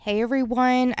Hey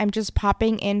everyone, I'm just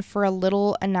popping in for a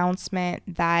little announcement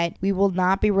that we will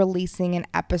not be releasing an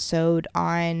episode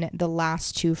on the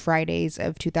last 2 Fridays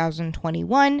of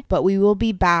 2021, but we will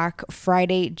be back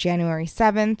Friday, January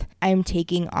 7th. I'm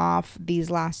taking off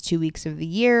these last 2 weeks of the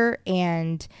year,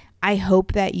 and I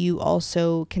hope that you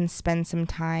also can spend some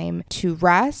time to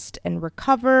rest and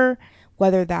recover,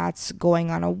 whether that's going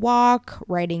on a walk,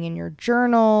 writing in your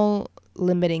journal,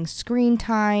 limiting screen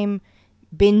time,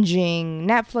 binging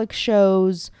Netflix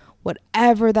shows,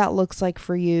 whatever that looks like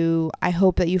for you. I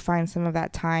hope that you find some of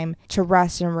that time to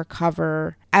rest and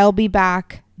recover. I'll be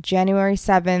back January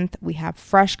 7th. We have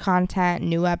fresh content,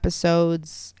 new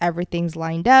episodes, everything's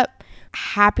lined up.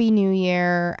 Happy New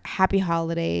Year, happy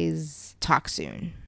holidays. Talk soon.